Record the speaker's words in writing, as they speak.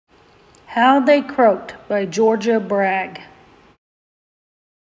How They Croaked by Georgia Bragg.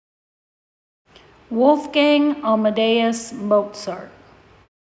 Wolfgang Amadeus Mozart.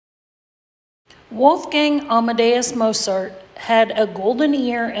 Wolfgang Amadeus Mozart had a golden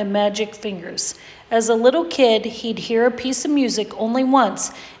ear and magic fingers. As a little kid, he'd hear a piece of music only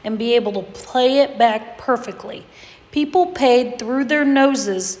once and be able to play it back perfectly. People paid through their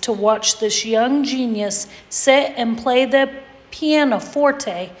noses to watch this young genius sit and play the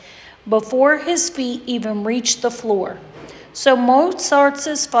pianoforte before his feet even reached the floor. So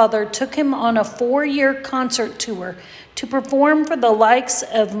Mozart's father took him on a 4-year concert tour to perform for the likes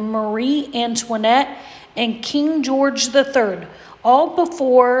of Marie Antoinette and King George III, all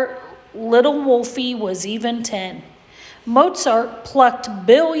before little Wolfie was even 10. Mozart plucked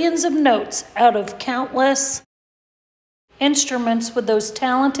billions of notes out of countless instruments with those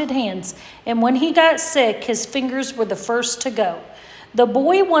talented hands, and when he got sick, his fingers were the first to go. The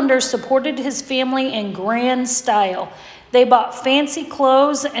boy wonder supported his family in grand style. They bought fancy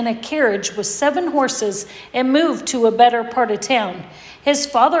clothes and a carriage with 7 horses and moved to a better part of town. His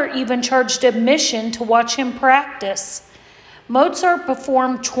father even charged admission to watch him practice. Mozart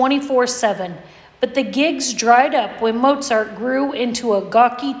performed 24/7, but the gigs dried up when Mozart grew into a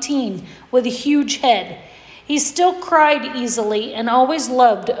gawky teen with a huge head. He still cried easily and always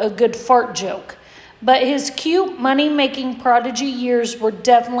loved a good fart joke. But his cute, money-making prodigy years were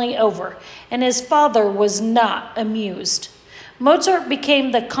definitely over, and his father was not amused. Mozart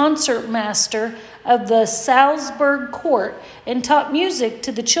became the concertmaster of the Salzburg court and taught music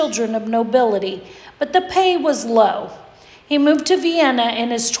to the children of nobility, but the pay was low. He moved to Vienna in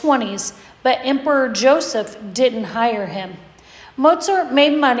his 20s, but Emperor Joseph didn't hire him. Mozart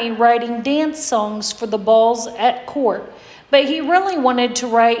made money writing dance songs for the balls at court, but he really wanted to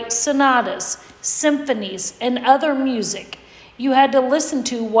write sonatas, symphonies, and other music you had to listen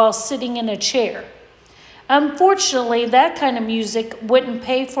to while sitting in a chair. Unfortunately, that kind of music wouldn't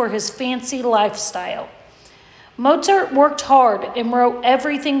pay for his fancy lifestyle. Mozart worked hard and wrote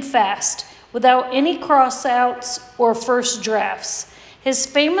everything fast, without any cross-outs or first drafts. His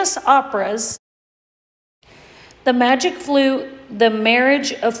famous operas, The Magic Flute, The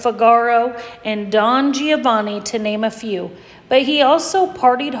Marriage of Figaro, and Don Giovanni, to name a few. But he also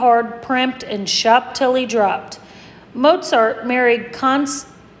partied hard, primped, and shopped till he dropped. Mozart married Constanze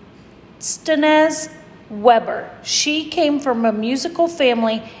Weber. She came from a musical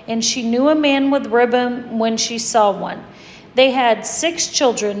family, and she knew a man with ribbon when she saw one. They had 6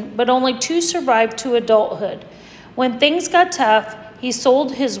 children, but only 2 survived to adulthood. When things got tough, he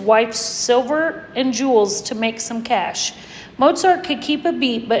sold his wife's silver and jewels to make some cash. Mozart could keep a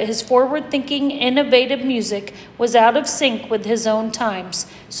beat, but his forward-thinking, innovative music was out of sync with his own times,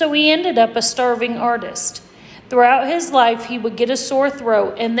 so he ended up a starving artist. Throughout his life, he would get a sore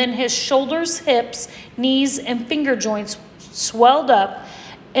throat, and then his shoulders, hips, knees, and finger joints swelled up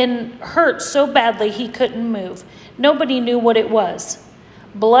and hurt so badly he couldn't move. Nobody knew what it was.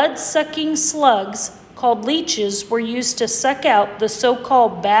 Blood-sucking slugs called leeches were used to suck out the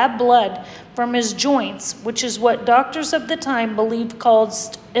so-called bad blood from his joints, which is what doctors of the time believed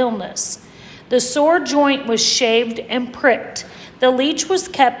caused illness. The sore joint was shaved and pricked. The leech was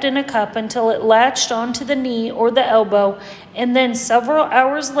kept in a cup until it latched onto the knee or the elbow, and then several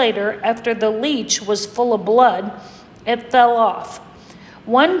hours later, after the leech was full of blood, it fell off.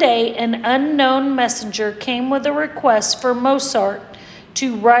 One day, an unknown messenger came with a request for Mozart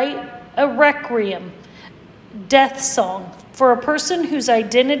to write a requiem, death song, for a person whose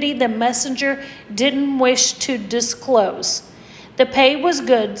identity the messenger didn't wish to disclose. The pay was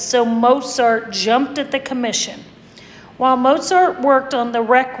good, so Mozart jumped at the commission. While Mozart worked on the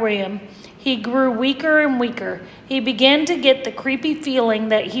requiem, he grew weaker and weaker. He began to get the creepy feeling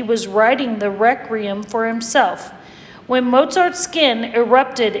that he was writing the requiem for himself. When Mozart's skin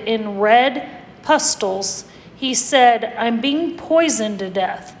erupted in red pustules, he said, "I'm being poisoned to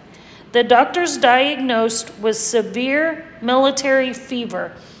death." The doctors diagnosed with severe military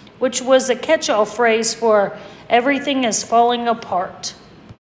fever, which was a catch-all phrase for everything is falling apart.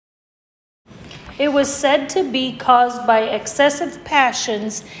 It was said to be caused by excessive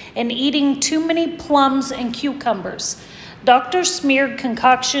passions and eating too many plums and cucumbers. Doctors smeared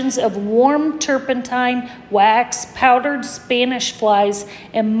concoctions of warm turpentine, wax, powdered Spanish flies,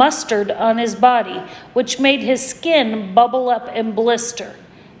 and mustard on his body, which made his skin bubble up and blister.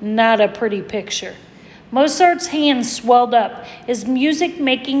 Not a pretty picture. Mozart's hands swelled up. His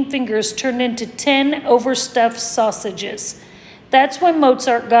music-making fingers turned into 10 overstuffed sausages. That's when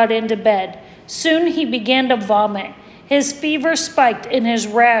Mozart got into bed. Soon he began to vomit. His fever spiked and his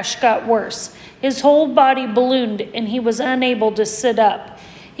rash got worse. His whole body ballooned and he was unable to sit up.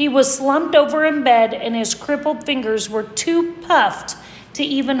 He was slumped over in bed, and his crippled fingers were too puffed to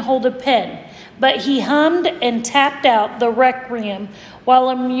even hold a pen. But he hummed and tapped out the requiem while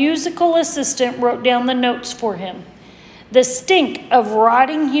a musical assistant wrote down the notes for him. The stink of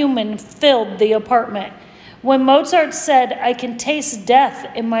rotting human filled the apartment. When Mozart said, "I can taste death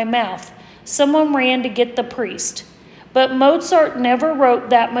in my mouth," someone ran to get the priest. But Mozart never wrote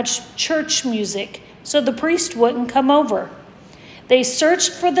that much church music, so the priest wouldn't come over. They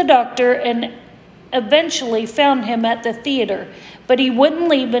searched for the doctor and eventually found him at the theater, but he wouldn't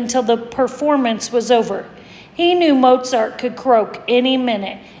leave until the performance was over. He knew Mozart could croak any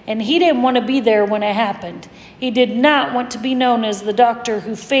minute, and he didn't want to be there when it happened. He did not want to be known as the doctor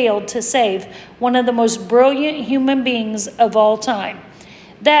who failed to save one of the most brilliant human beings of all time.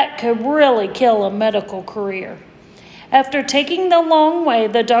 That could really kill a medical career. After taking the long way,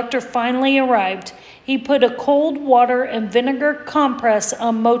 the doctor finally arrived. He put a cold water and vinegar compress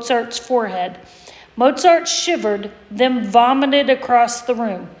on Mozart's forehead. Mozart shivered, then vomited across the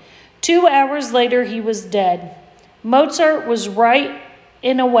room. 2 hours later, he was dead. Mozart was right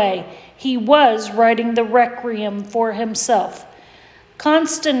in a way. He was writing the requiem for himself.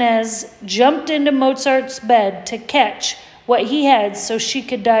 Constanze jumped into Mozart's bed to catch what he had so she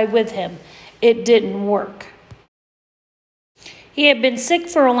could die with him. It didn't work. He had been sick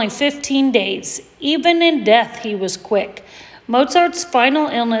for only 15 days. Even in death, he was quick. Mozart's final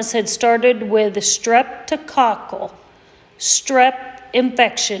illness had started with streptococcal strep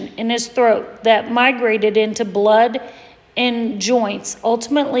infection in his throat that migrated into blood and joints,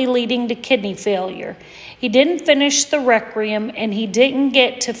 ultimately leading to kidney failure. He didn't finish the requiem, and he didn't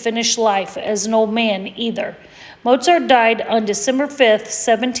get to finish life as an old man either. Mozart died on December 5th,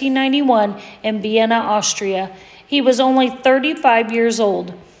 1791 in Vienna, Austria. He was only 35 years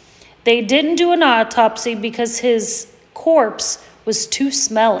old. They didn't do an autopsy because his corpse was too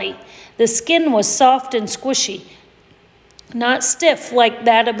smelly. The skin was soft and squishy, not stiff like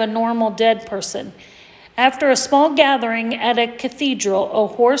that of a normal dead person. After a small gathering at a cathedral, a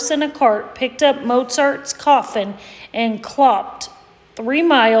horse and a cart picked up Mozart's coffin and clopped 3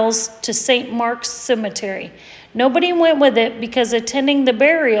 miles to St. Mark's Cemetery. Nobody went with it because attending the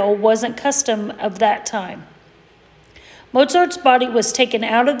burial wasn't custom of that time. Mozart's body was taken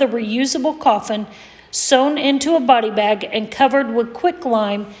out of the reusable coffin, sewn into a body bag, and covered with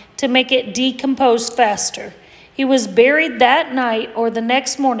quicklime to make it decompose faster. He was buried that night or the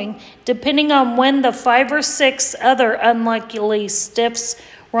next morning, depending on when the 5 or 6 other unlucky stiffs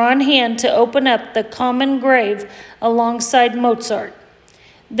were on hand to open up the common grave alongside Mozart.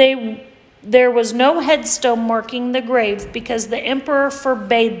 There was no headstone marking the grave because the emperor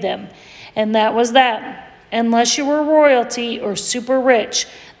forbade them, and that was that. Unless you were royalty or super rich,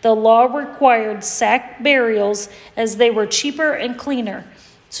 the law required sack burials as they were cheaper and cleaner.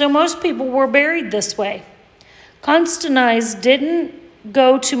 So most people were buried this way. Constanze didn't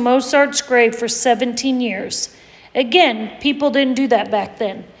go to Mozart's grave for 17 years. Again, people didn't do that back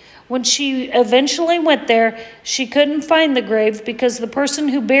then. When she eventually went there, she couldn't find the grave because the person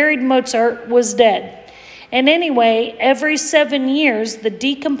who buried Mozart was dead. And anyway, every 7 years, the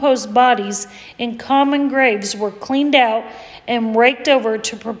decomposed bodies in common graves were cleaned out and raked over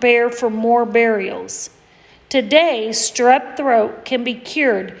to prepare for more burials. Today, strep throat can be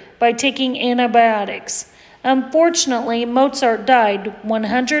cured by taking antibiotics. Unfortunately, Mozart died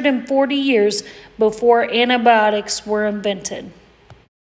 140 years before antibiotics were invented.